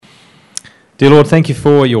Dear Lord, thank you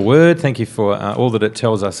for your word. Thank you for all that it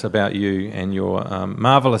tells us about you and your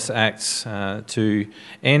marvellous acts to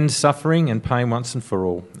end suffering and pain once and for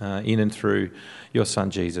all in and through your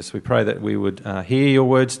Son Jesus. We pray that we would hear your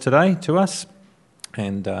words today to us,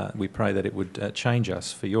 and we pray that it would change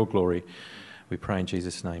us for your glory. We pray in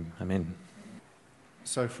Jesus' name. Amen.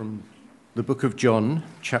 So from the book of John,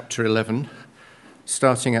 chapter 11,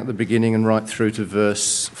 starting at the beginning and right through to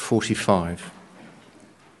verse 45.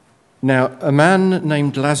 Now, a man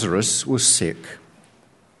named Lazarus was sick.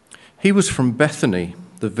 He was from Bethany,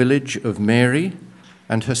 the village of Mary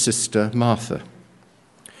and her sister Martha.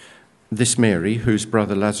 This Mary, whose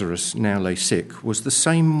brother Lazarus now lay sick, was the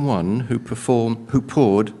same one who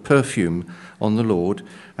poured perfume on the Lord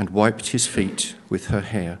and wiped his feet with her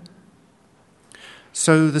hair.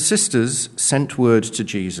 So the sisters sent word to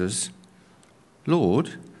Jesus,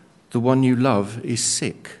 "Lord, the one you love is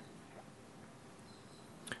sick."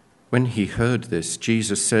 When he heard this,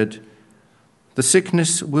 Jesus said, "The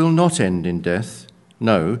sickness will not end in death.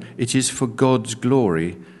 No, it is for God's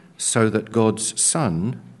glory, so that God's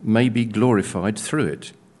Son may be glorified through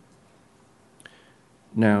it."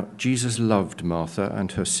 Now, Jesus loved Martha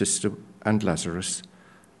and her sister and Lazarus.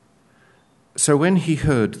 So when he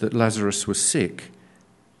heard that Lazarus was sick,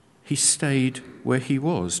 he stayed where he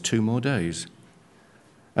was 2 more days.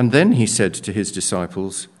 And then he said to his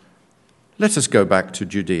disciples, "Let us go back to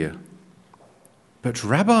Judea." "But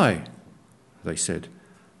Rabbi," they said,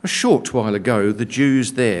 "a short while ago the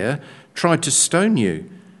Jews there tried to stone you,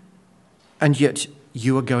 and yet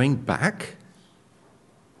you are going back?"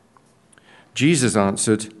 Jesus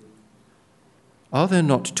answered, "Are there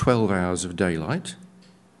not 12 hours of daylight?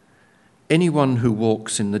 Anyone who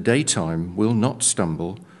walks in the daytime will not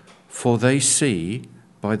stumble, for they see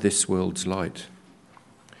by this world's light.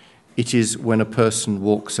 It is when a person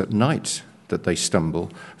walks at night that they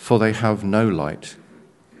stumble, for they have no light."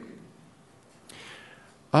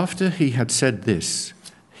 After he had said this,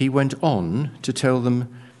 he went on to tell them,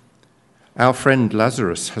 "Our friend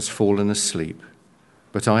Lazarus has fallen asleep,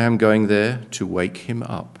 but I am going there to wake him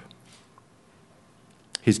up."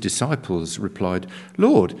 His disciples replied,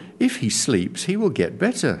 "Lord, if he sleeps, he will get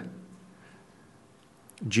better."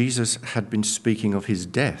 Jesus had been speaking of his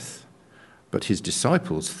death, but his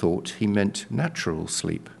disciples thought he meant natural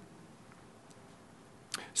sleep.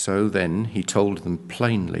 So then he told them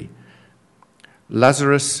plainly,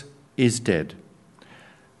 "Lazarus is dead,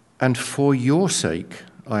 and for your sake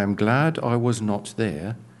I am glad I was not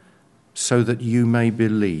there, so that you may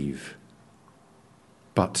believe.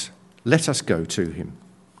 But let us go to him."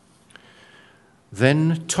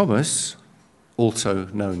 Then Thomas, also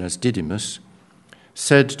known as Didymus,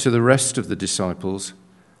 said to the rest of the disciples,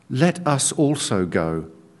 "Let us also go,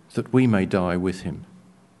 that we may die with him."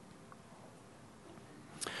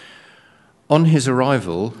 On his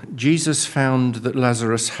arrival, Jesus found that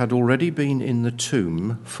Lazarus had already been in the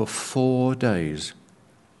tomb for 4 days.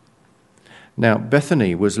 Now,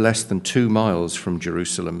 Bethany was less than 2 miles from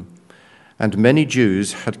Jerusalem, and many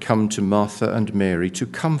Jews had come to Martha and Mary to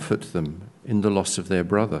comfort them in the loss of their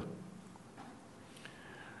brother.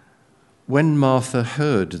 When Martha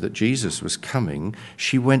heard that Jesus was coming,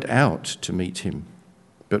 she went out to meet him,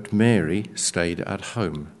 but Mary stayed at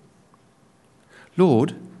home.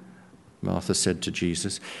 "Lord," Martha said to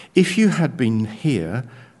Jesus, "if you had been here,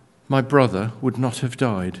 my brother would not have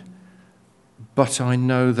died. But I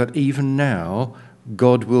know that even now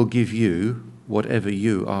God will give you whatever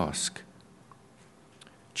you ask."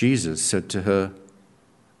 Jesus said to her,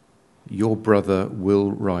 "Your brother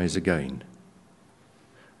will rise again."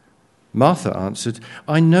 Martha answered,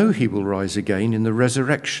 "I know he will rise again in the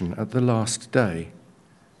resurrection at the last day."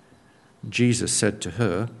 Jesus said to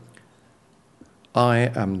her,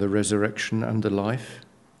 "I am the resurrection and the life.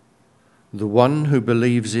 The one who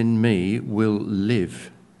believes in me will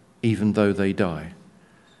live, even though they die.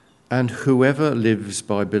 And whoever lives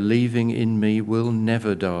by believing in me will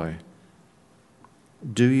never die.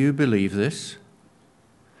 Do you believe this?"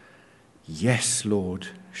 "Yes, Lord,"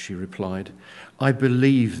 she replied. "I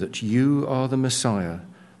believe that you are the Messiah,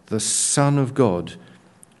 the Son of God,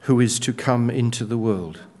 who is to come into the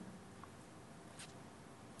world."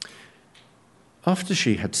 After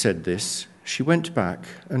she had said this, she went back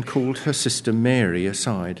and called her sister Mary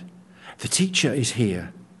aside. "The teacher is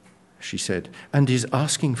here," she said, "and is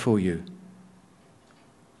asking for you."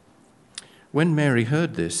 When Mary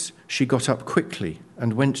heard this, she got up quickly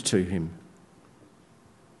and went to him.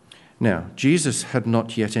 Now, Jesus had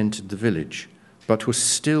not yet entered the village, but was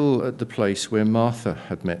still at the place where Martha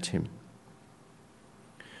had met him.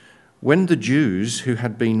 When the Jews who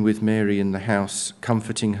had been with Mary in the house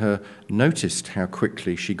comforting her noticed how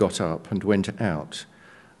quickly she got up and went out,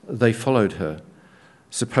 they followed her,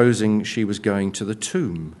 supposing she was going to the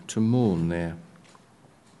tomb to mourn there.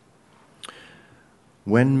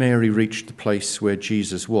 When Mary reached the place where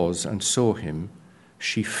Jesus was and saw him,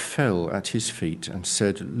 she fell at his feet and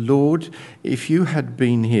said, "Lord, if you had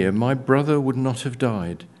been here, my brother would not have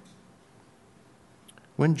died."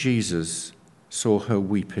 When Jesus saw her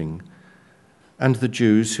weeping, and the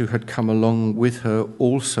Jews who had come along with her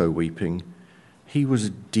also weeping, he was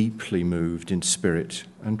deeply moved in spirit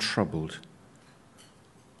and troubled.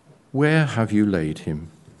 "Where have you laid him?"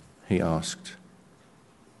 he asked.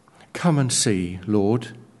 "Come and see,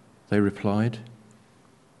 Lord," they replied.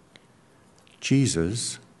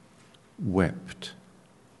 Jesus wept.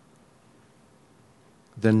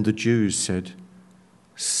 Then the Jews said,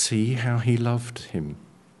 "See how he loved him."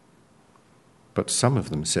 But some of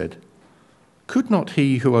them said, "Could not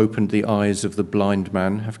he who opened the eyes of the blind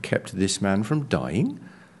man have kept this man from dying?"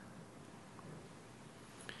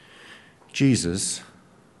 Jesus,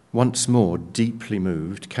 once more deeply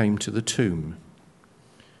moved, came to the tomb.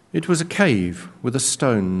 It was a cave with a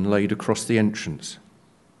stone laid across the entrance.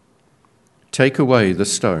 "Take away the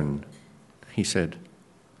stone," he said.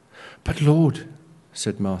 "But Lord,"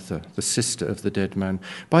 said Martha, the sister of the dead man,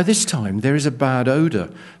 "by this time there is a bad odour,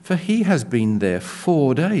 for he has been there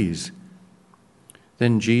 4 days."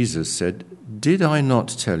 Then Jesus said, "Did I not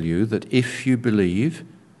tell you that if you believe,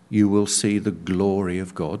 you will see the glory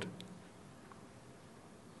of God?"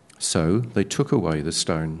 So they took away the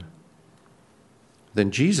stone. Then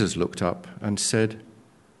Jesus looked up and said,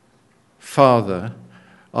 "Father,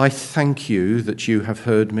 I thank you that you have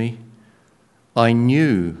heard me. I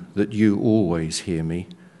knew that you always hear me,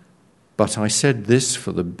 but I said this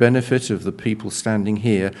for the benefit of the people standing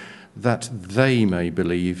here, that they may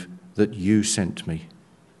believe that you sent me."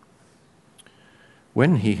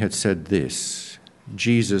 When he had said this,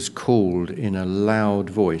 Jesus called in a loud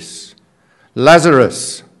voice,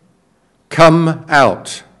 "Lazarus, come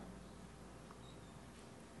out."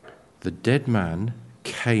 The dead man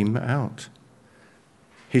came out,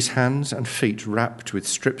 his hands and feet wrapped with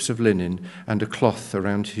strips of linen and a cloth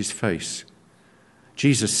around his face.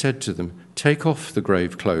 Jesus said to them, "Take off the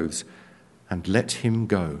grave clothes and let him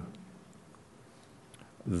go."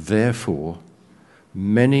 Therefore,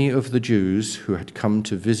 many of the Jews who had come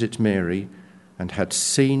to visit Mary and had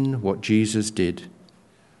seen what Jesus did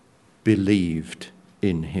believed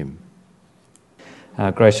in him.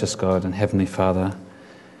 Our gracious God and Heavenly Father,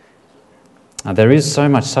 there is so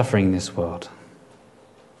much suffering in this world.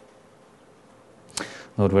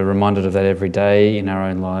 Lord, we're reminded of that every day in our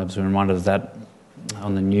own lives. We're reminded of that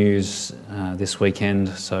on the news this weekend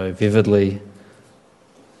so vividly.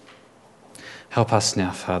 Help us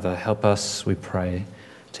now, Father. Help us, we pray,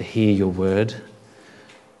 to hear your word,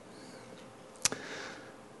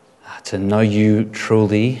 to know you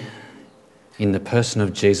truly in the person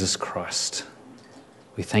of Jesus Christ.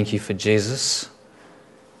 We thank you for Jesus,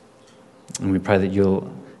 and we pray that you'll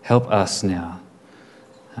help us now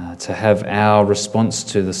to have our response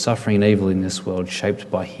to the suffering and evil in this world shaped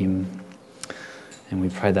by him. And we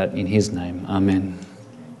pray that in his name. Amen.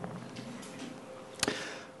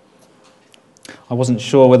 I wasn't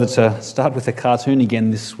sure whether to start with a cartoon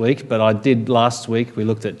again this week, but I did last week. We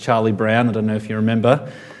looked at Charlie Brown. I don't know if you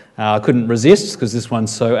remember. I couldn't resist because this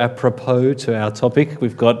one's so apropos to our topic.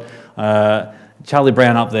 We've got Charlie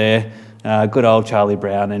Brown up there. Good old Charlie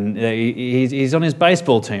Brown, and he's on his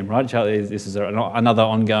baseball team, right? This is another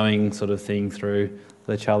ongoing sort of thing through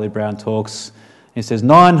the Charlie Brown talks. He says,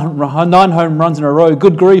 9 home runs in a row,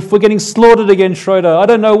 good grief, we're getting slaughtered again, Schroeder. I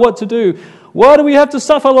don't know what to do. Why do we have to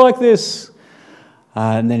suffer like this?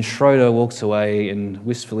 And then Schroeder walks away and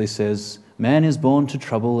wistfully says, "Man is born to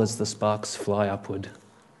trouble as the sparks fly upward."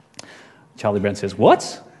 Charlie Brown says,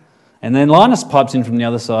 "What?" And then Linus pipes in from the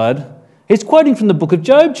other side. He's quoting from the book of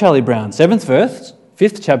Job, Charlie Brown, 7th verse,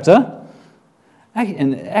 5th chapter.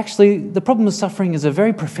 And actually, the problem of suffering is a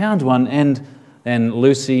very profound one. And then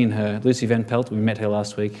Lucy Van Pelt, we met her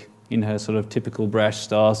last week, in her sort of typical brash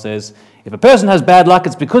style, says, "If a person has bad luck,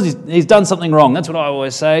 it's because he's done something wrong. That's what I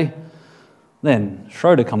always say." Then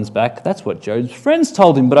Schroeder comes back. That's what Job's friends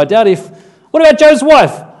told him, but I doubt what about Job's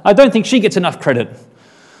wife? I don't think she gets enough credit.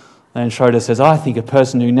 And Schroeder says, "I think a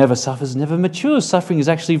person who never suffers never matures. Suffering is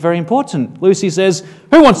actually very important." Lucy says,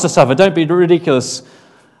 "Who wants to suffer? Don't be ridiculous."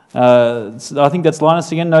 I think that's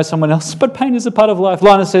Linus again. No, someone else. "But pain is a part of life."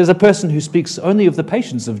 Linus says, "A person who speaks only of the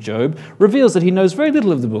patience of Job reveals that he knows very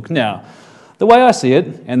little of the book." Now, the way I see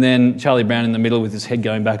it, and then Charlie Brown in the middle with his head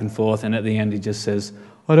going back and forth, and at the end he just says,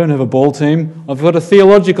 I don't have a ball team. I've got a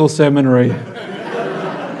theological seminary.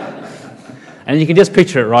 And you can just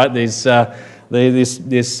picture it, right? This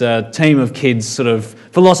team of kids sort of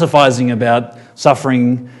philosophizing about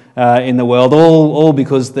suffering in the world, all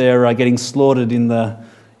because they're getting slaughtered in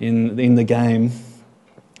the game.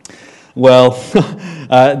 Well,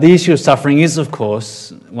 the issue of suffering is, of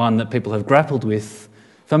course, one that people have grappled with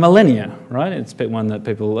for millennia, right? It's one that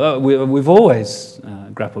we've always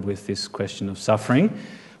grappled with, this question of suffering.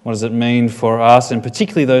 What does it mean for us, and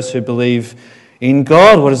particularly those who believe in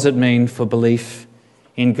God? What does it mean for belief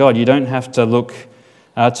in God? You don't have to look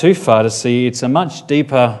too far to see it's a much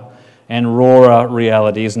deeper and rawer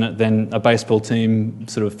reality, isn't it, than a baseball team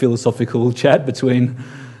sort of philosophical chat between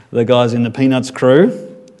the guys in the Peanuts crew.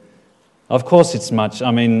 Of course it's much. I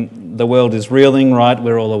mean, the world is reeling, right?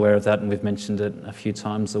 We're all aware of that, and we've mentioned it a few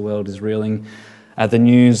times. The world is reeling at the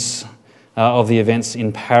news of the events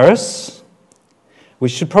in Paris. We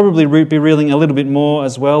should probably be reeling a little bit more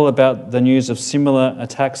as well about the news of similar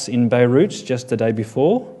attacks in Beirut just the day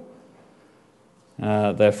before.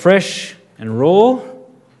 They're fresh and raw.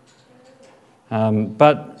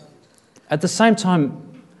 But at the same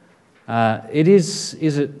time, is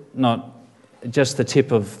it not just the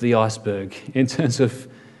tip of the iceberg in terms of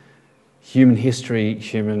human history,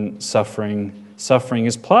 human suffering? Suffering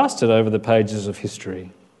is plastered over the pages of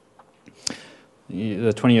history.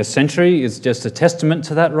 The 20th century is just a testament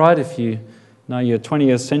to that, right? If you know your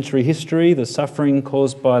 20th century history, the suffering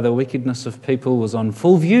caused by the wickedness of people was on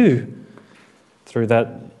full view through that.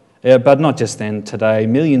 But not just then, today,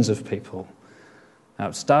 millions of people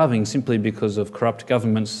starving simply because of corrupt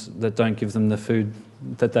governments that don't give them the food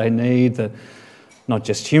that they need. Not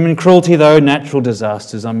just human cruelty, though, natural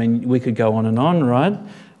disasters. I mean, we could go on, right?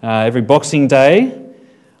 Every Boxing Day,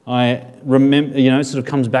 I remember, it sort of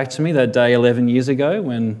comes back to me that day 11 years ago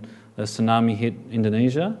when the tsunami hit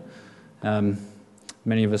Indonesia.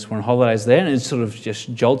 Many of us were on holidays there, and it sort of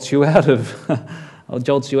just jolts you out of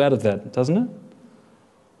that, doesn't it?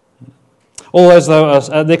 All those, though,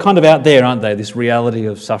 they're kind of out there, aren't they? This reality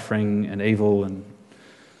of suffering and evil, and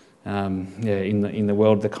in the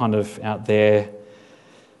world, they're kind of out there.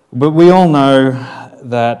 But we all know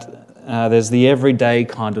that there's the everyday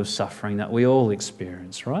kind of suffering that we all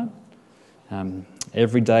experience, right?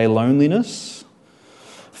 Everyday loneliness,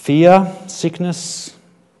 fear, sickness,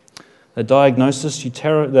 the diagnosis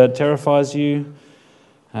that terrifies you,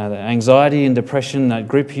 the anxiety and depression that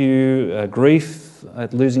grip you, grief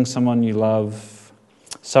at losing someone you love,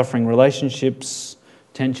 suffering relationships,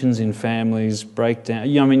 tensions in families, breakdown.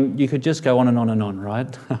 You could just go on and on,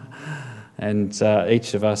 right? And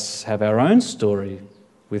each of us have our own story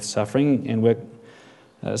with suffering, and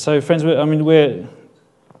so friends. It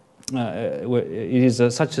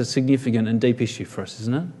is such a significant and deep issue for us,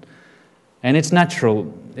 isn't it? And it's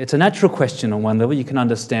natural. It's a natural question on one level. You can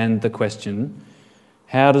understand the question: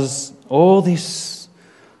 how does all this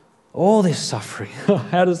suffering,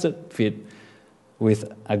 how does it fit with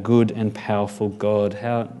a good and powerful God?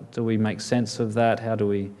 How do we make sense of that? How do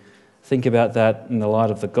we think about that in the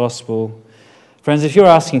light of the gospel? Friends, if you're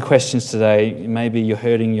asking questions today, maybe you're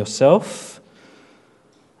hurting yourself.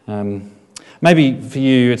 Maybe for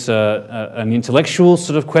you it's an intellectual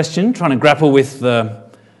sort of question, trying to grapple with the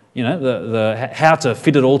how to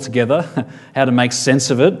fit it all together, how to make sense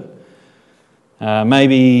of it.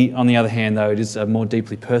 Maybe, on the other hand, though, it is a more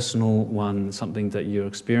deeply personal one, something that you're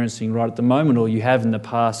experiencing right at the moment, or you have in the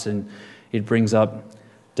past, and it brings up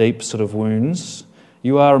deep sort of wounds.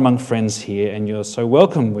 You are among friends here, and you're so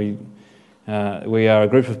welcome. We are a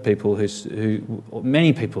group of people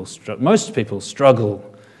most people struggle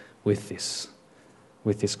with this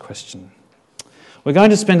question. We're going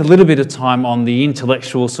to spend a little bit of time on the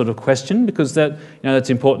intellectual sort of question, because that's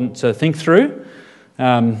important to think through.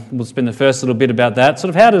 We'll spend the first little bit about that. Sort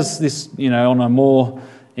of how does this, on a more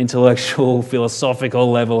intellectual,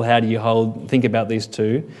 philosophical level, how do you think about these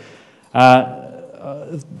two?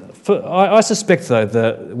 I suspect,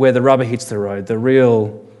 though, where the rubber hits the road, the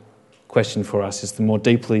real question for us is the more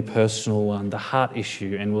deeply personal one, the heart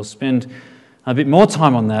issue, and we'll spend a bit more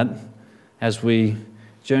time on that as we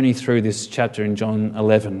journey through this chapter in John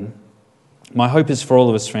 11. My hope is for all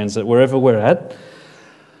of us, friends, that wherever we're at,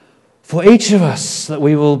 for each of us, that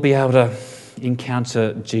we will be able to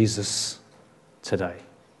encounter Jesus today.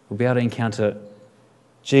 We'll be able to encounter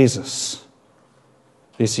Jesus.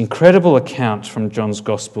 This incredible account from John's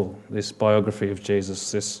Gospel, this biography of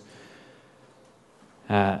Jesus,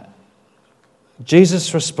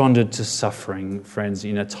 Jesus responded to suffering, friends,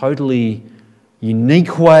 in a totally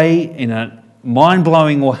unique way, in a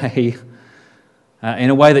mind-blowing way, in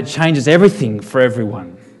a way that changes everything for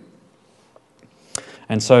everyone.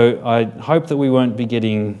 And so I hope that we won't be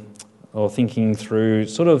getting or thinking through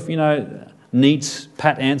sort of, neat,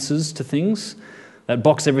 pat answers to things that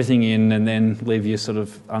box everything in and then leave you sort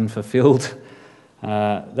of unfulfilled.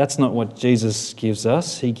 That's not what Jesus gives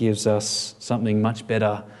us. He gives us something much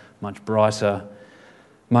better, much brighter,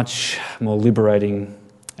 much more liberating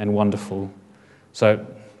and wonderful.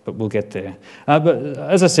 But we'll get there. But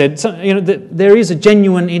as I said, there is a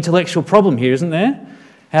genuine intellectual problem here, isn't there?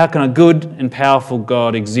 How can a good and powerful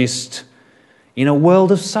God exist in a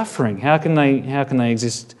world of suffering? How can they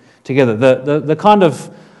exist together? The kind of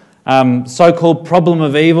so-called problem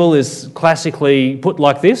of evil is classically put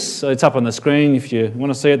like this. So it's up on the screen if you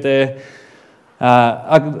want to see it there.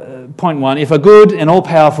 Point 1, if a good and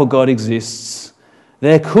all-powerful God exists,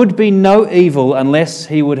 there could be no evil unless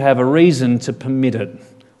he would have a reason to permit it.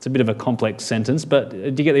 It's a bit of a complex sentence, but do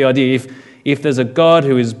you get the idea? If there's a God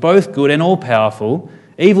who is both good and all-powerful,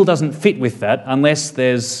 evil doesn't fit with that unless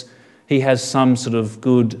he has some sort of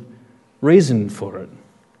good reason for it.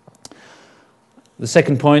 The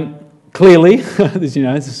second point, clearly,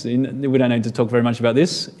 we don't need to talk very much about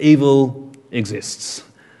this, evil exists.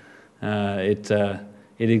 It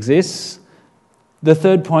exists. The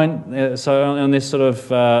third point, so on this sort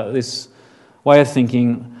of this way of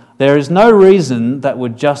thinking, there is no reason that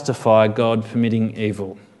would justify God permitting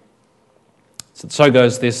evil. So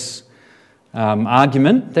goes this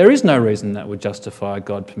argument. There is no reason that would justify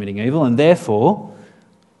God permitting evil, and therefore,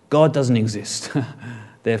 God doesn't exist.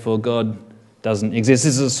 Therefore, God doesn't exist.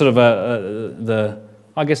 This is sort of the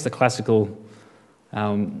classical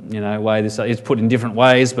way. This is put in different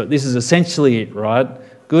ways, but this is essentially it, right?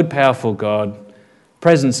 Good, powerful God,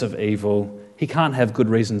 presence of evil. He can't have good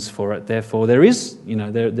reasons for it. Therefore, there is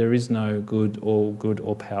no good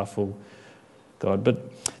or powerful God.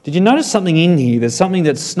 But did you notice something in here? There's something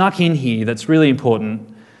that's snuck in here that's really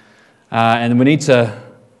important, and we need to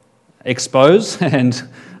expose and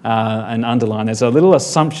underline. There's a little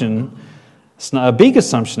assumption, a big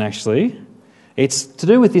assumption actually. It's to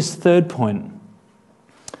do with this third point.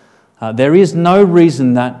 There is no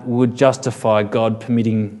reason that would justify God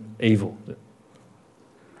permitting evil.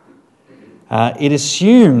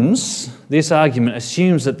 This argument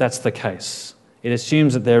assumes that that's the case. It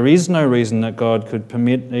assumes that there is no reason that God could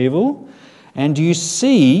permit evil. And do you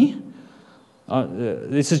see,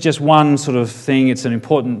 this is just one sort of thing, it's an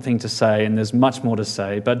important thing to say, and there's much more to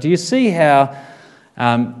say, but do you see how,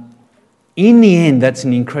 in the end, that's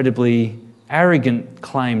an incredibly arrogant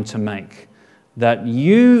claim to make? That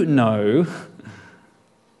you know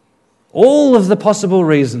all of the possible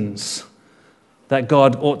reasons that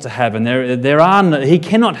God ought to have, and he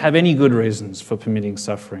cannot have any good reasons for permitting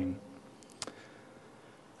suffering.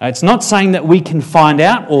 It's not saying that we can find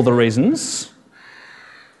out all the reasons.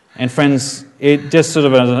 And friends, it just sort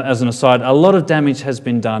of as an aside, a lot of damage has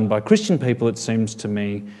been done by Christian people, it seems to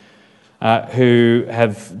me, who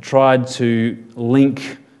have tried to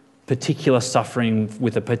link particular suffering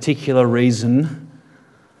with a particular reason.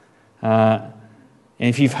 And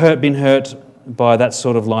if you've been hurt by that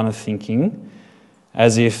sort of line of thinking,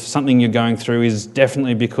 as if something you're going through is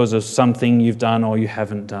definitely because of something you've done or you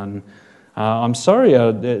haven't done, I'm sorry,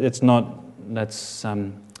 that's not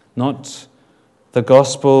the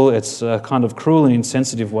gospel. It's a kind of cruel and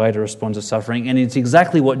insensitive way to respond to suffering, and it's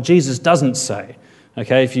exactly what Jesus doesn't say.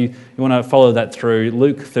 Okay, if you want to follow that through,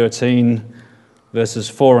 Luke 13, verses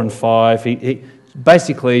 4 and 5,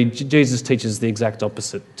 basically Jesus teaches the exact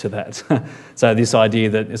opposite to that. So this idea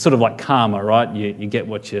that it's sort of like karma, right? You get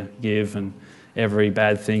what you give, and every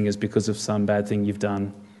bad thing is because of some bad thing you've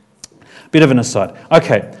done. Bit of an aside.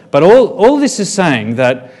 Okay, but all this is saying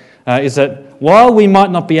that is that while we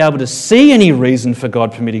might not be able to see any reason for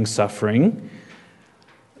God permitting suffering,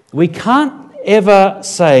 we can't ever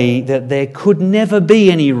say that there could never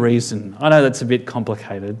be any reason. I know that's a bit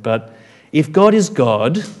complicated, but if God is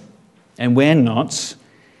God and we're not,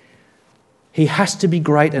 he has to be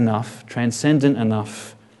great enough, transcendent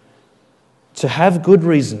enough to have good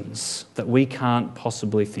reasons that we can't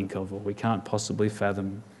possibly think of or we can't possibly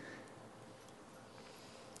fathom.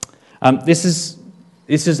 This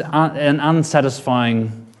is an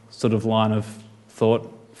unsatisfying sort of line of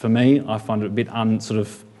thought for me. I find it a bit sort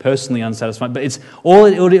of personally unsatisfying. But it's all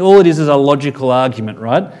it is a logical argument,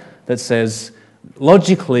 right? That says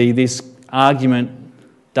logically this argument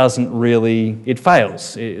it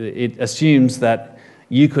fails. It assumes that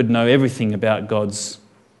you could know everything about God's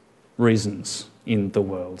reasons in the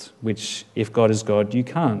world, which if God is God, you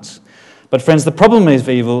can't. But friends, the problem of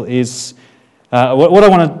evil is, what I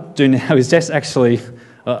want to do now is just actually,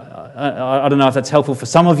 I don't know if that's helpful for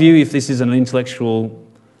some of you, if this is an intellectual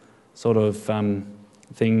sort of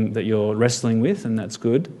thing that you're wrestling with, and that's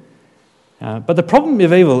good. But the problem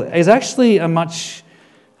of evil is actually a much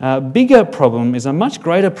bigger problem, is a much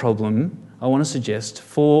greater problem, I want to suggest,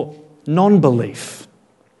 for non-belief.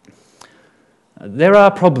 There are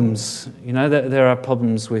problems, there are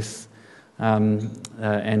problems with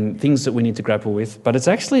and things that we need to grapple with, but it's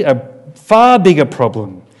actually a far bigger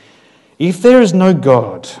problem. If there is no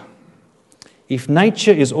God, if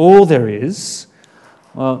nature is all there is,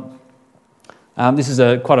 well, this is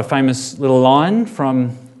quite a famous little line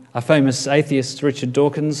from a famous atheist, Richard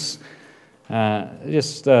Dawkins.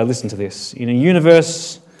 Just listen to this. In a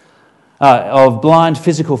universe of blind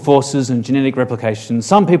physical forces and genetic replication,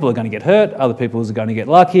 some people are going to get hurt, other people are going to get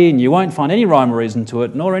lucky, and you won't find any rhyme or reason to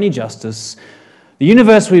it, nor any justice. The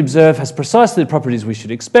universe we observe has precisely the properties we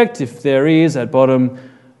should expect if there is, at bottom,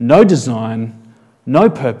 no design, no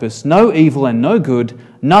purpose, no evil and no good,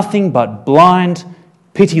 nothing but blind,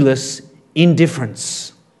 pitiless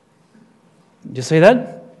indifference. Do you see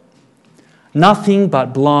that? Nothing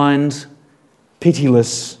but blind,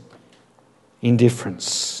 pitiless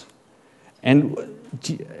indifference. And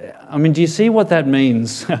do you see what that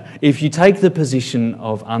means? If you take the position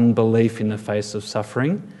of unbelief in the face of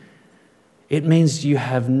suffering, it means you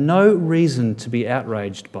have no reason to be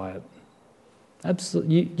outraged by it.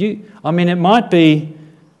 Absolutely. It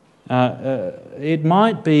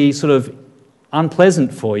might be sort of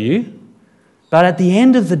unpleasant for you, but at the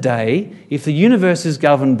end of the day, if the universe is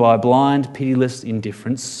governed by blind, pitiless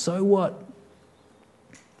indifference, so what?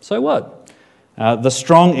 So what? The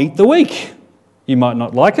strong eat the weak. You might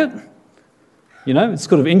not like it. It's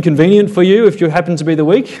sort of inconvenient for you if you happen to be the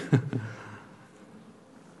weak.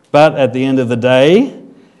 But at the end of the day,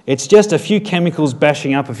 it's just a few chemicals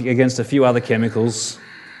bashing up against a few other chemicals.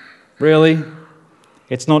 Really?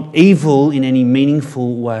 It's not evil in any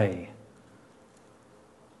meaningful way.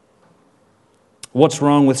 What's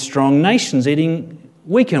wrong with strong nations eating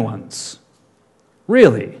weaker ones?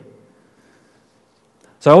 Really?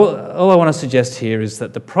 So all I want to suggest here is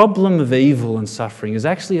that the problem of evil and suffering is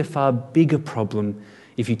actually a far bigger problem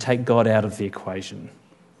if you take God out of the equation.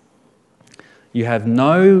 You have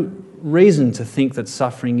no reason to think that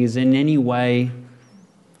suffering is in any way,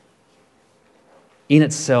 in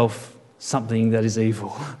itself, something that is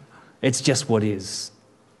evil. It's just what is.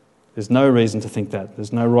 There's no reason to think that.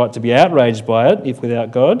 There's no right to be outraged by it if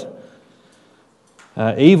without God.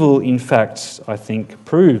 Evil, in fact, I think,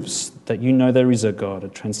 proves that there is a God, a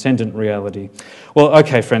transcendent reality. Well,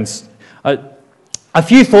 okay, friends. A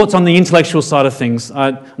few thoughts on the intellectual side of things.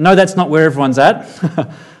 I know that's not where everyone's at,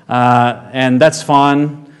 and that's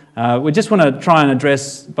fine. We just want to try and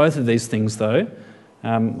address both of these things, though.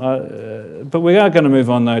 But we are going to move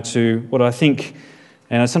on, though, to what I think,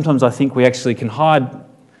 and sometimes I think we actually can hide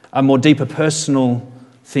a more deeper personal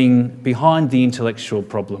thing behind the intellectual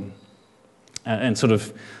problem. And sort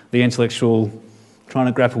of the intellectual trying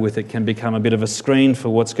to grapple with it can become a bit of a screen for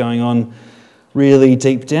what's going on really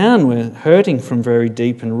deep down. We're hurting from very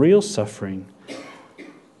deep and real suffering.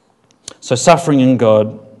 So suffering in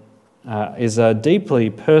God is a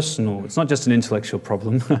deeply personal, it's not just an intellectual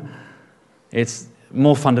problem, it's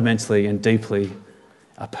more fundamentally and deeply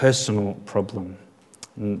a personal problem.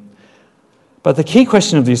 But the key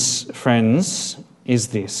question of this, friends, is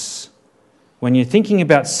this. When you're thinking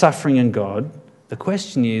about suffering and God, the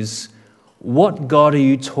question is, what God are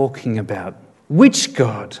you talking about? Which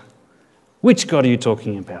God? Which God are you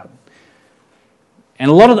talking about?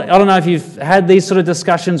 And I don't know if you've had these sort of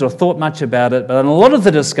discussions or thought much about it, but in a lot of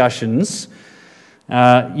the discussions,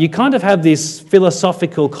 you kind of have this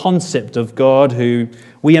philosophical concept of God who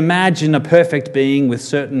we imagine a perfect being with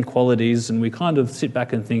certain qualities, and we kind of sit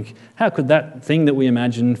back and think, how could that thing that we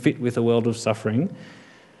imagine fit with a world of suffering?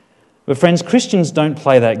 But friends, Christians don't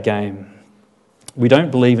play that game. We don't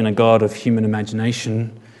believe in a God of human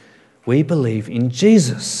imagination. We believe in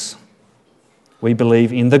Jesus. We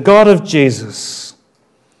believe in the God of Jesus.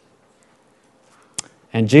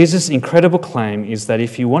 And Jesus' incredible claim is that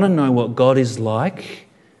if you want to know what God is like,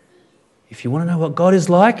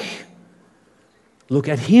 look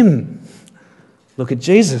at Him. Look at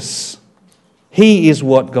Jesus. He is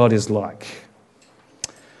what God is like.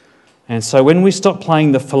 And so when we stop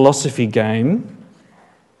playing the philosophy game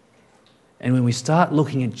and when we start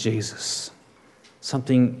looking at Jesus,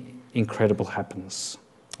 something incredible happens.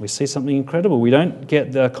 We see something incredible. We don't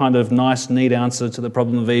get the kind of nice, neat answer to the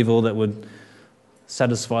problem of evil that would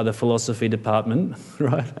satisfy the philosophy department,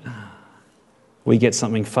 right? We get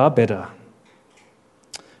something far better.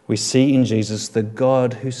 We see in Jesus the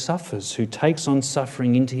God who suffers, who takes on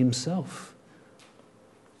suffering into Himself.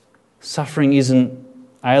 Suffering isn't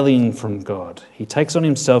alien from God. He takes on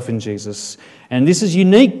himself in Jesus. And this is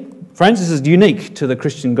unique, friends, this is unique to the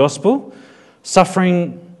Christian gospel.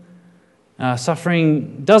 Suffering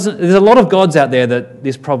doesn't... There's a lot of gods out there that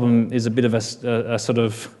this problem is a bit of a sort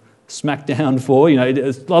of smackdown for. You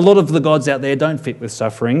know, a lot of the gods out there don't fit with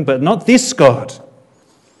suffering, but not this God.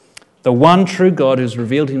 The one true God who's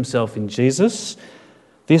revealed himself in Jesus,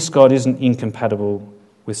 this God isn't incompatible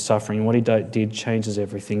with suffering. What he did changes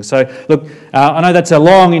everything. So, look, I know that's a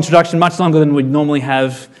long introduction, much longer than we'd normally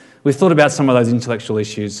have. We've thought about some of those intellectual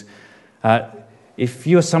issues. If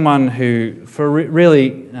you're someone who,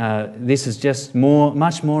 really, this is just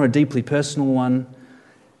much more a deeply personal one,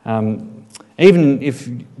 even if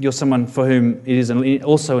you're someone for whom it is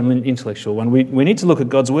also an intellectual one, we need to look at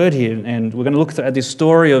God's word here, and we're going to look at this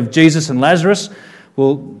story of Jesus and Lazarus.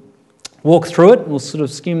 We'll walk through it, we'll sort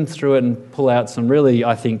of skim through it and pull out some really,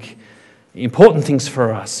 I think, important things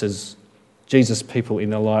for us as Jesus people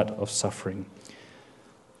in the light of suffering.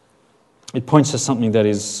 It points to something that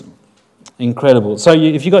is incredible. So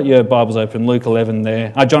if you've got your Bibles open,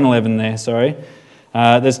 John 11 there, sorry.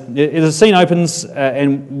 The scene opens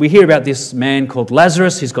and we hear about this man called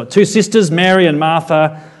Lazarus. He's got two sisters, Mary and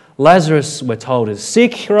Martha. Lazarus, we're told, is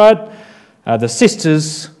sick, right? The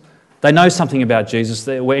sisters, they know something about Jesus.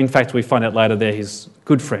 In fact, we find out later they're his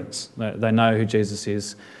good friends. They know who Jesus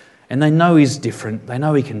is. And they know he's different. They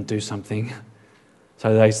know he can do something.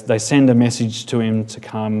 So they send a message to him to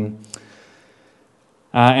come.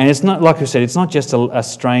 And it's not, like I said, it's not just a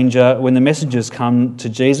stranger. When the messengers come to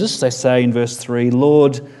Jesus, they say in verse 3,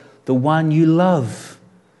 Lord, the one you love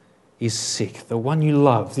is sick. The one you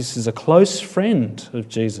love. This is a close friend of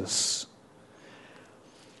Jesus.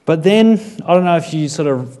 But then, I don't know if you sort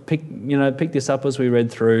of picked this up as we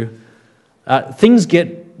read through. Things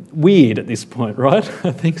get weird at this point, right?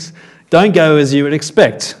 Things don't go as you would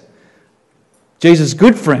expect. Jesus'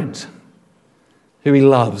 good friend, who he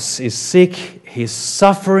loves, is sick, he's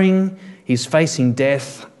suffering, he's facing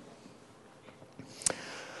death.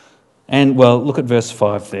 And, well, look at verse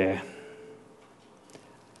 5 there.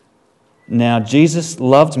 Now, Jesus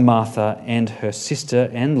loved Martha and her sister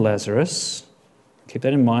and Lazarus. Keep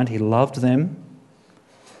that in mind, he loved them.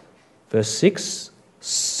 Verse 6,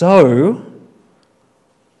 so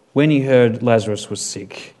when he heard Lazarus was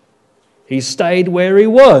sick, he stayed where he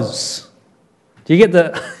was. Do you get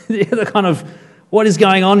the kind of what is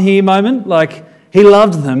going on here moment? Like, he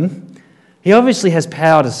loved them. He obviously has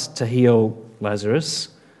power to heal Lazarus.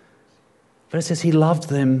 But it says he loved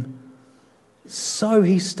them, so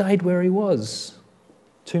he stayed where he was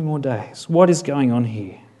 2 more days. What is going on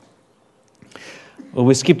here? Well,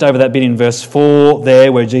 we skipped over that bit in verse 4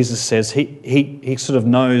 there where Jesus says he sort of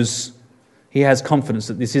knows, he has confidence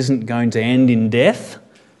that this isn't going to end in death.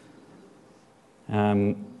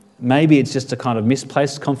 Maybe it's just a kind of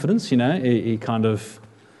misplaced confidence, you know. He kind of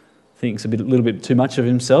thinks a little bit too much of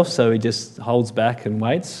himself, so he just holds back and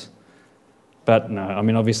waits. But no, I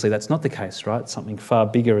mean, obviously that's not the case, right? Something far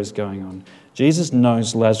bigger is going on. Jesus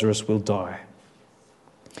knows Lazarus will die,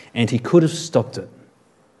 and he could have stopped it.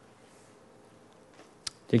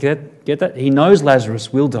 Do you get that? He knows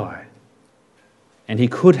Lazarus will die, and he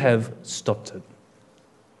could have stopped it.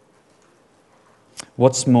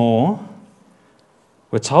 What's more,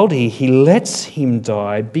 we're told he lets him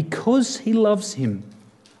die because he loves him.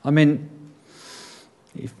 I mean,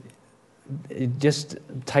 just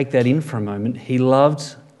take that in for a moment. He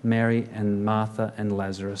loved Mary and Martha and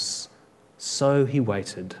Lazarus, so he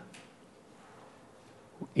waited.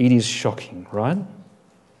 It is shocking, right?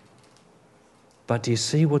 But do you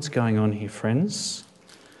see what's going on here, friends?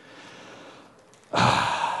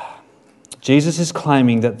 Jesus is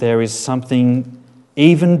claiming that there is something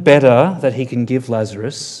even better that he can give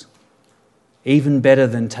Lazarus, even better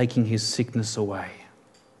than taking his sickness away.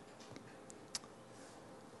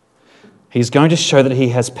 He's going to show that he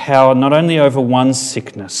has power not only over one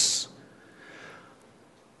sickness,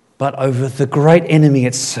 but over the great enemy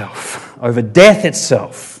itself, over death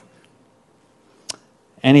itself.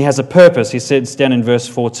 And he has a purpose. He says down in verse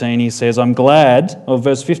 14, he says, I'm glad, or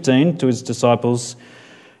verse 15 to his disciples,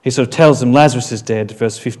 he sort of tells them Lazarus is dead,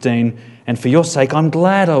 verse 15, and for your sake, I'm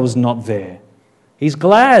glad I was not there. He's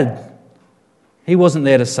glad he wasn't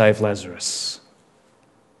there to save Lazarus.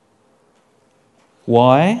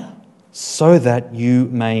 Why? So that you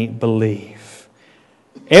may believe.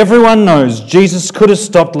 Everyone knows Jesus could have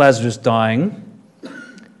stopped Lazarus dying,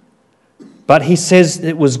 but he says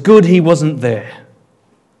it was good he wasn't there.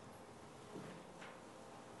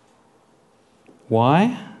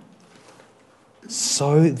 Why?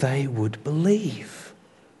 So they would believe.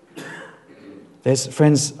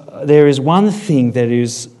 Friends, there is one thing that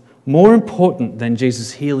is more important than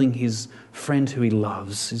Jesus healing his friend who he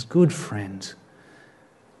loves, his good friend.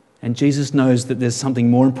 And Jesus knows that there's something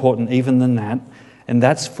more important even than that, and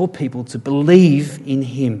that's for people to believe in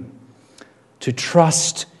him, to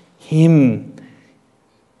trust him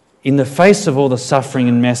in the face of all the suffering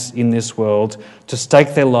and mess in this world, to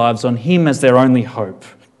stake their lives on him as their only hope.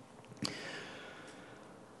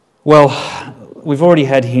 Well, we've already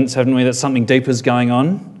had hints, haven't we, that something deeper is going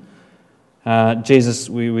on. Jesus,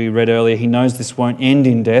 we read earlier, he knows this won't end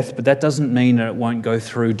in death, but that doesn't mean that it won't go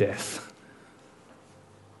through death.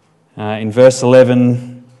 In verse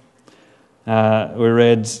 11, we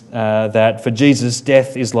read that for Jesus,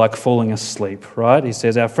 death is like falling asleep, right? He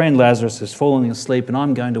says, our friend Lazarus is falling asleep and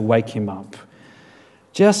I'm going to wake him up.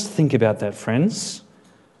 Just think about that, friends. Do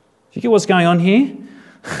you get what's going on here?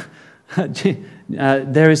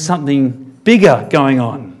 There is something bigger going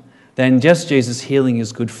on than just Jesus healing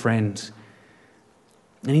his good friend.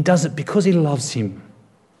 And he does it because he loves him.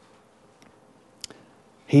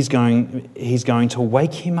 He's going to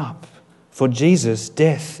wake him up. For Jesus,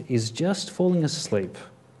 death is just falling asleep.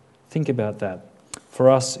 Think about that. For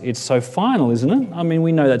us, it's so final, isn't it? I mean,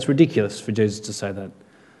 we know that's ridiculous for Jesus to say that.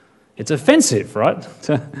 It's offensive, right?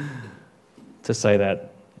 to say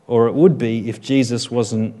that. Or it would be if Jesus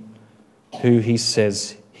wasn't who he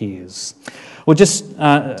says he is. We'll just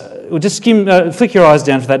flick your eyes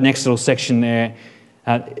down for that next little section there.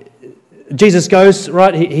 Jesus goes,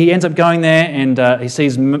 right, he ends up going there and he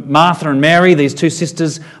sees Martha and Mary, these two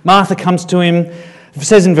sisters. Martha comes to him. It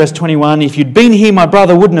says in verse 21, if you'd been here, my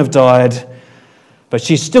brother wouldn't have died. But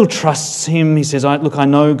she still trusts him. He says, look, I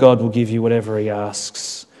know God will give you whatever he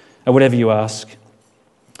asks, or whatever you ask.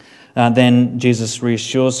 Then Jesus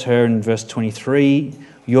reassures her in verse 23,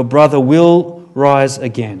 your brother will rise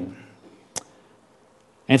again.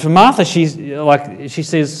 And for Martha, she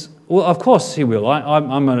says, well, of course he will.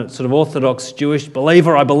 I'm a sort of Orthodox Jewish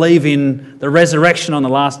believer. I believe in the resurrection on the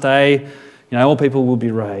last day. All people will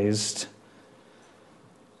be raised.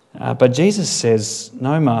 But Jesus says,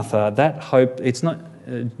 no, Martha, that hope, it's not.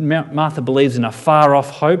 Martha believes in a far-off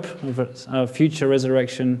hope of a future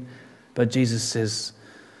resurrection. But Jesus says,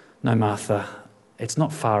 no, Martha, it's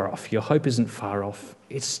not far off. Your hope isn't far off.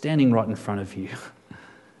 It's standing right in front of you.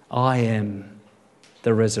 I am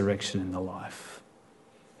the resurrection and the life.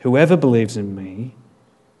 Whoever believes in me,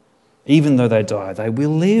 even though they die, they will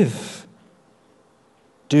live.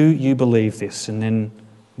 Do you believe this? And then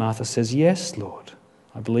Martha says, yes, Lord.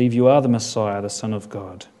 I believe you are the Messiah, the Son of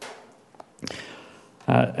God.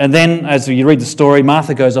 And then as you read the story,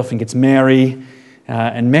 Martha goes off and gets Mary,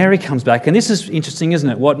 and Mary comes back. And this is interesting, isn't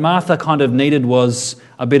it? What Martha kind of needed was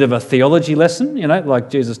a bit of a theology lesson, like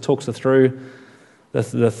Jesus talks her through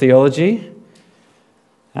the theology.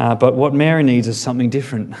 But what Mary needs is something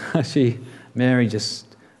different. Mary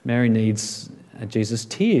needs Jesus'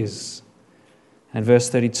 tears. And verse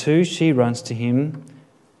 32, she runs to him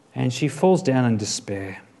and she falls down in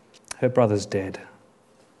despair. Her brother's dead.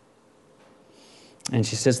 And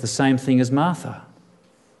she says the same thing as Martha.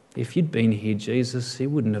 If you'd been here, Jesus, he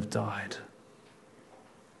wouldn't have died.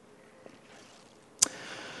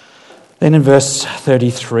 Then in verse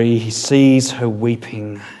 33, he sees her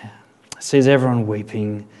weeping. Sees everyone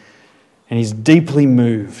weeping, and he's deeply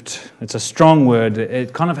moved. It's a strong word.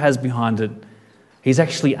 It kind of has behind it, he's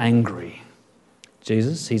actually angry.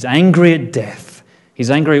 Jesus, he's angry at death.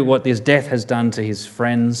 He's angry at what this death has done to his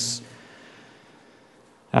friends.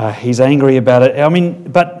 He's angry about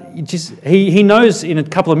it. But he knows in a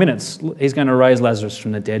couple of minutes he's going to raise Lazarus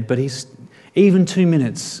from the dead, but even 2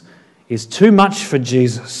 minutes is too much for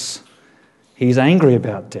Jesus. He's angry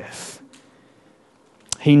about death.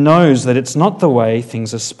 He knows that it's not the way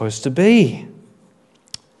things are supposed to be.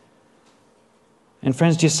 And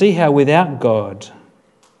friends, do you see how without God,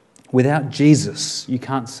 without Jesus, you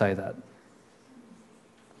can't say that?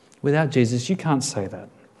 Without Jesus, you can't say that.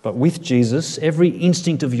 But with Jesus, every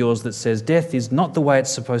instinct of yours that says death is not the way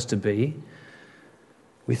it's supposed to be,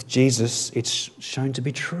 with Jesus, it's shown to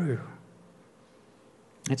be true.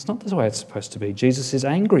 It's not the way it's supposed to be. Jesus is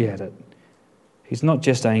angry at it. He's not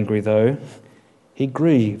just angry, though. He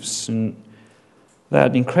grieves. And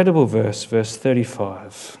that incredible verse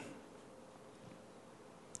 35.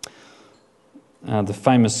 The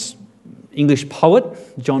famous English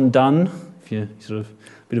poet, John Donne, if you're sort of a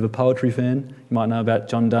bit of a poetry fan, you might know about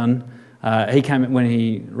John Donne. When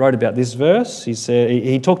he wrote about this verse,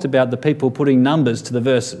 he talked about the people putting numbers to the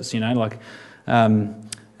verses, the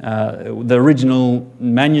original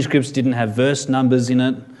manuscripts didn't have verse numbers in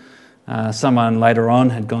it. Someone later on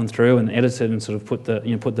had gone through and edited and sort of put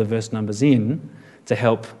the verse numbers in to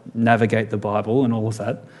help navigate the Bible and all of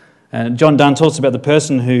that. John Donne talks about the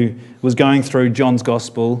person who was going through John's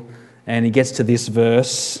Gospel, and he gets to this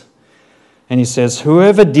verse, and he says,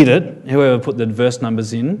 whoever did it, whoever put the verse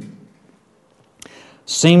numbers in,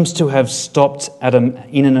 seems to have stopped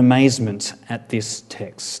in an amazement at this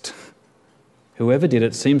text. Whoever did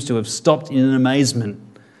it seems to have stopped in an amazement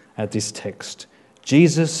at this text.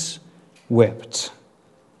 Jesus wept.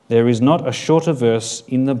 There is not a shorter verse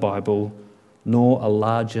in the Bible, nor a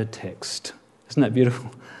larger text. Isn't that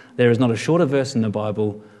beautiful? There is not a shorter verse in the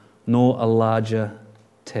Bible, nor a larger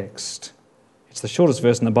text. It's the shortest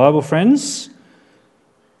verse in the Bible, friends.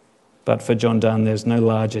 But for John Donne, there's no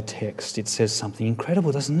larger text. It says something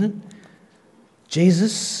incredible, doesn't it?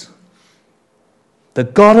 Jesus, the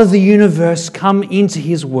God of the universe, come into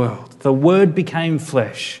his world. The Word became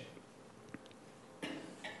flesh.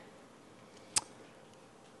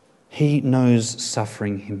 He knows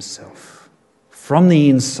suffering himself from the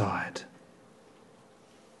inside.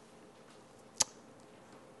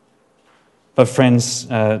 But friends,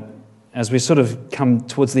 as we sort of come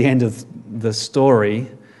towards the end of the story,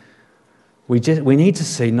 we need to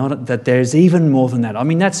see that there's even more than that. I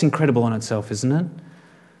mean, that's incredible on itself, isn't it?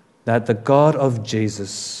 That the God of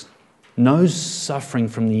Jesus knows suffering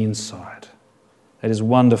from the inside. That is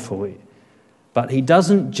wonderful. But he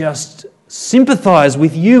doesn't just sympathize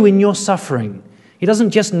with you in your suffering. He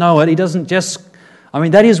doesn't just know it. He doesn't just... I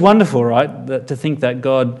mean, that is wonderful, right? To think that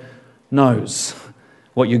God knows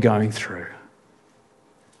what you're going through,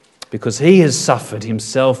 because he has suffered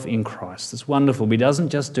himself in Christ. It's wonderful, but he doesn't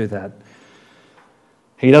just do that.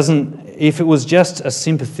 He doesn't, if it was just a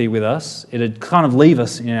sympathy with us, it'd kind of leave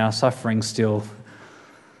us in our suffering still.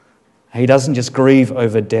 He doesn't just grieve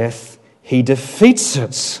over death, he defeats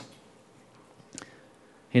it.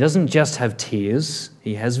 He doesn't just have tears,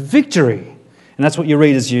 he has victory. And that's what you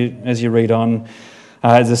read as you read on.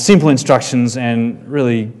 The simple instructions, and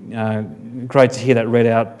really great to hear that read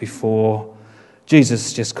out before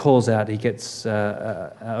Jesus just calls out. He gets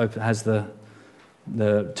has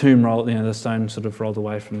the tomb rolled, the stone sort of rolled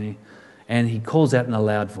away from the, and he calls out in a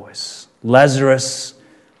loud voice, Lazarus,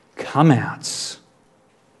 come out.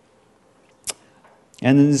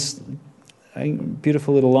 And there's a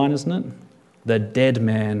beautiful little line, isn't it? The dead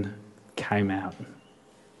man came out.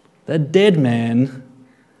 The dead man,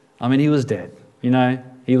 I mean, he was dead.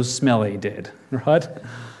 He was smelly dead, right?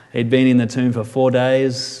 He'd been in the tomb for 4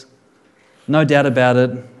 days. No doubt about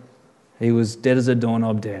it. He was dead as a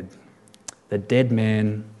doorknob dead. The dead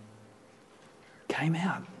man came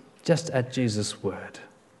out just at Jesus' word.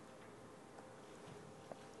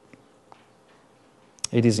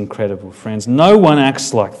 It is incredible, friends. No one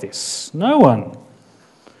acts like this. No one.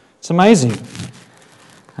 It's amazing.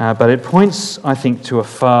 But it points, I think, to a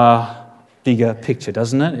far bigger picture,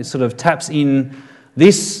 doesn't it? It sort of taps in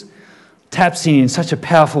such a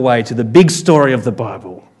powerful way to the big story of the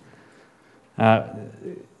Bible.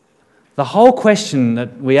 The whole question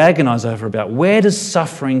that we agonize over about, where does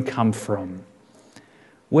suffering come from?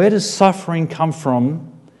 Where does suffering come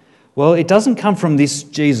from? Well, it doesn't come from this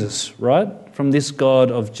Jesus, right? From this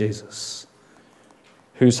God of Jesus,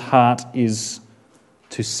 whose heart is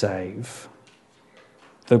to save.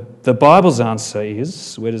 The Bible's answer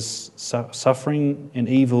is, where does suffering and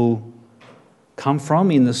evil come from?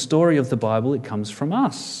 In the story of the Bible, it comes from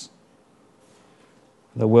us.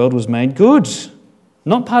 The world was made good,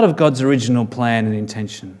 not part of God's original plan and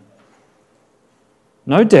intention.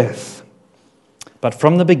 No death. But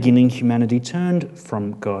from the beginning, humanity turned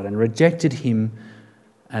from God and rejected him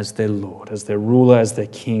as their Lord, as their ruler, as their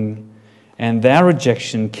king. And their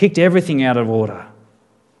rejection kicked everything out of order.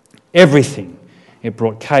 Everything. It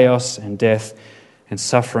brought chaos and death and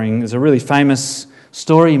suffering. There's a really famous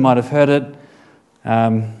story, you might have heard it.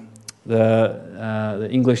 The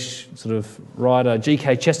English sort of writer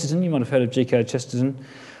G.K. Chesterton, you might have heard of G.K. Chesterton.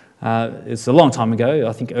 It's a long time ago,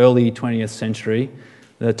 I think early 20th century.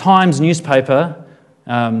 The Times newspaper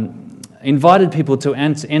invited people to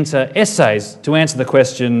enter essays to answer the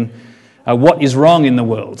question, what is wrong in the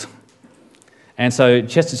world? And so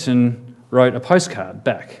Chesterton wrote a postcard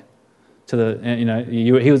back to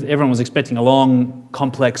everyone was expecting a long,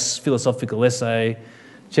 complex philosophical essay.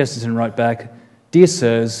 Chesterton wrote back, "Dear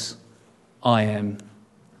sirs, I am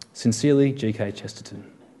sincerely G.K. Chesterton.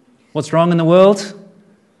 What's wrong in the world?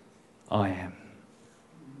 I am.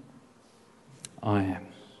 I am."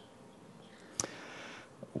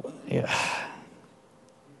 Yeah.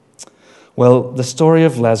 Well, the story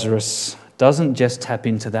of Lazarus doesn't just tap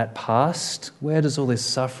into that past. Where does all this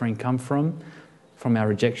suffering come from? From our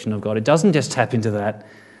rejection of God. It doesn't just tap into that.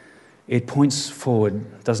 It points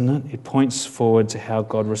forward, doesn't it? It points forward to how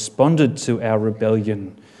God responded to our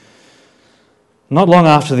rebellion. Not long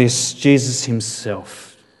after this, Jesus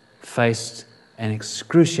himself faced an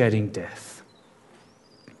excruciating death.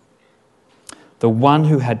 The one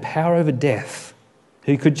who had power over death,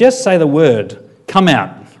 who could just say the word, "Come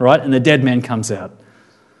out," right? And the dead man comes out.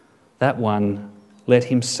 That one let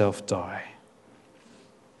himself die.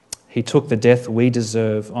 He took the death we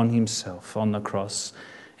deserve on himself on the cross,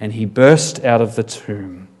 and he burst out of the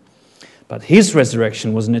tomb. But his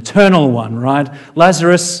resurrection was an eternal one, right?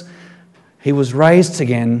 Lazarus, he was raised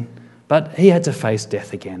again, but he had to face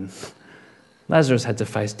death again. Lazarus had to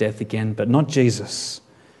face death again, but not Jesus.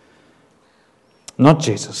 Not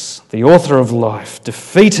Jesus. The author of life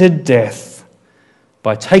defeated death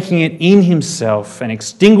by taking it in himself and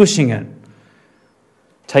extinguishing it,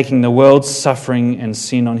 taking the world's suffering and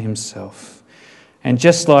sin on himself. And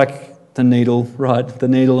just like the needle, right, the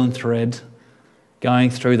needle and thread going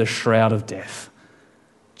through the shroud of death,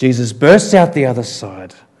 Jesus bursts out the other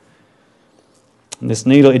side. And this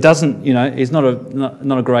needle, it doesn't, it's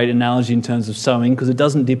not a great analogy in terms of sewing because it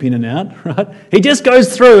doesn't dip in and out, right? He just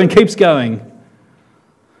goes through and keeps going.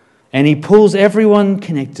 And he pulls everyone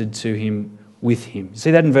connected to him with him. You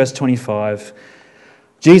see that in verse 25.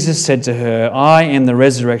 Jesus said to her, "I am the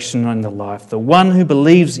resurrection and the life. The one who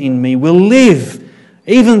believes in me will live,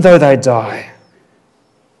 even though they die.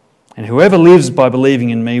 And whoever lives by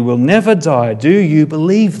believing in me will never die." Do you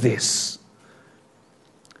believe this?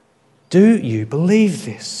 Do you believe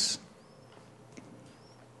this?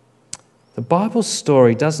 The Bible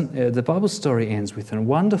story ends with a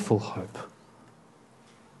wonderful hope.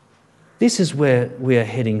 This is where we are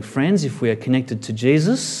heading, friends, if we are connected to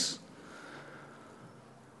Jesus.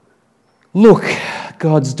 Look,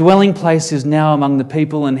 God's dwelling place is now among the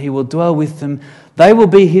people, and he will dwell with them. They will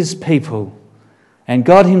be his people, and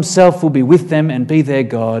God himself will be with them and be their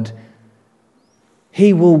God.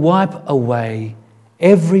 He will wipe away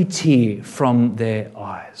every tear from their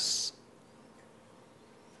eyes.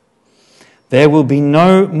 There will be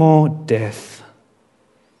no more death,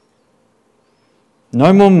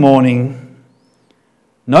 no more mourning,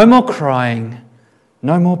 no more crying,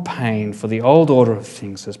 no more pain, for the old order of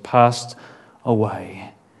things has passed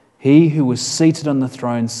away. He who was seated on the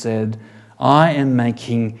throne said, "I am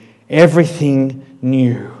making everything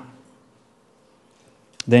new."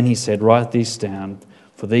 Then he said, "Write these down,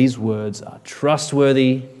 for these words are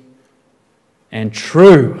trustworthy and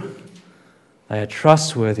true." They are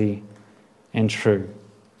trustworthy and true.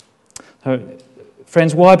 So,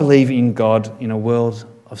 friends, why believe in God in a world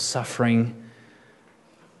of suffering?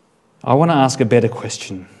 I want to ask a better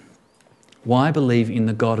question. Why believe in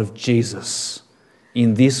the God of Jesus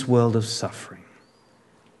in this world of suffering?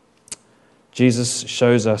 Jesus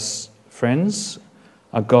shows us, friends,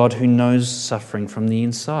 a God who knows suffering from the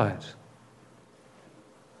inside.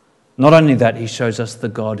 Not only that, he shows us the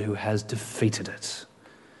God who has defeated it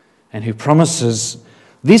and who promises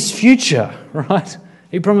this future, right?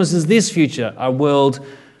 He promises this future, a world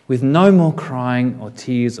with no more crying or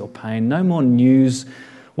tears or pain, no more news,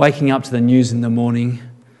 waking up to the news in the morning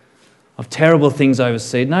of terrible things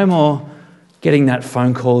overseas, no more getting that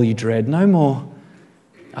phone call you dread, no more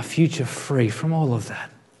a future free from all of that.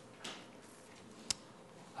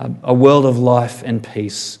 A world of life and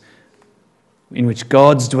peace in which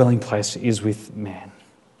God's dwelling place is with man.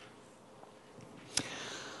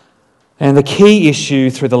 And the key issue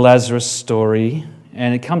through the Lazarus story,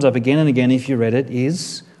 and it comes up again and again if you read it,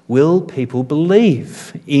 is will people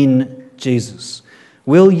believe in Jesus?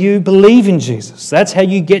 Will you believe in Jesus? That's how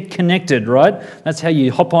you get connected, right? That's how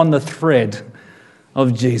you hop on the thread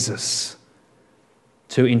of Jesus,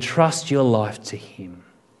 to entrust your life to him,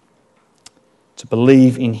 to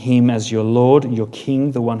believe in him as your Lord, your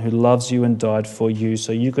King, the one who loves you and died for you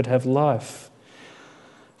so you could have life.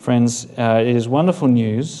 Friends, it is wonderful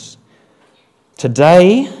news.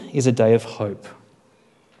 Today is a day of hope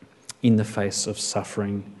in the face of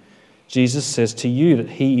suffering. Jesus says to you that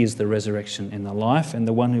he is the resurrection and the life, and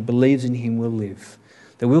the one who believes in him will live.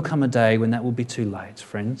 There will come a day when that will be too late,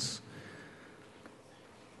 friends.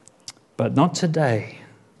 But not today.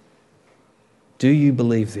 Do you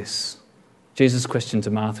believe this? Jesus' question to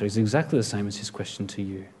Martha is exactly the same as his question to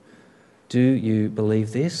you. Do you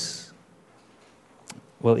believe this?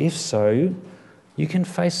 Well, if so, you can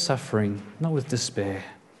face suffering, not with despair,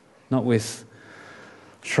 not with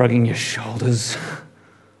shrugging your shoulders,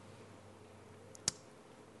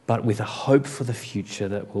 but with a hope for the future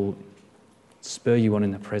that will spur you on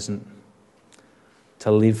in the present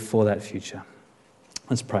to live for that future.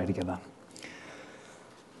 Let's pray together.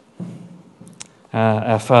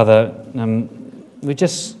 Our Father, we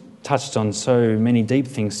just touched on so many deep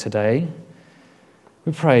things today.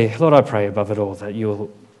 We pray, Lord, I pray above it all that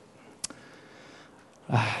you'll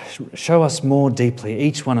show us more deeply,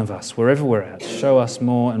 each one of us, wherever we're at, show us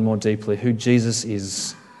more and more deeply who Jesus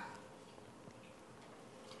is.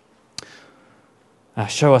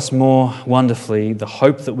 Show us more wonderfully the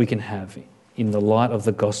hope that we can have in the light of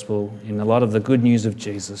the gospel, in the light of the good news of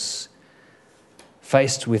Jesus,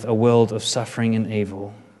 faced with a world of suffering and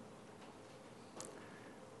evil.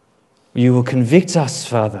 You will convict us,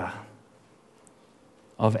 Father,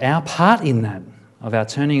 of our part in that, of our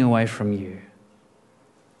turning away from you,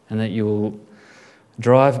 and that you will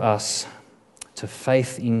drive us to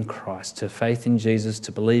faith in Christ, to faith in Jesus,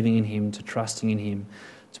 to believing in him, to trusting in him,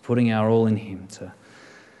 to putting our all in him, to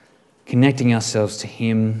connecting ourselves to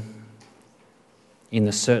him in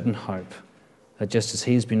the certain hope that just as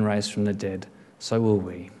he has been raised from the dead, so will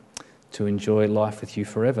we, to enjoy life with you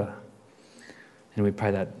forever. And we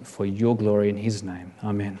pray that for your glory in his name.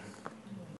 Amen.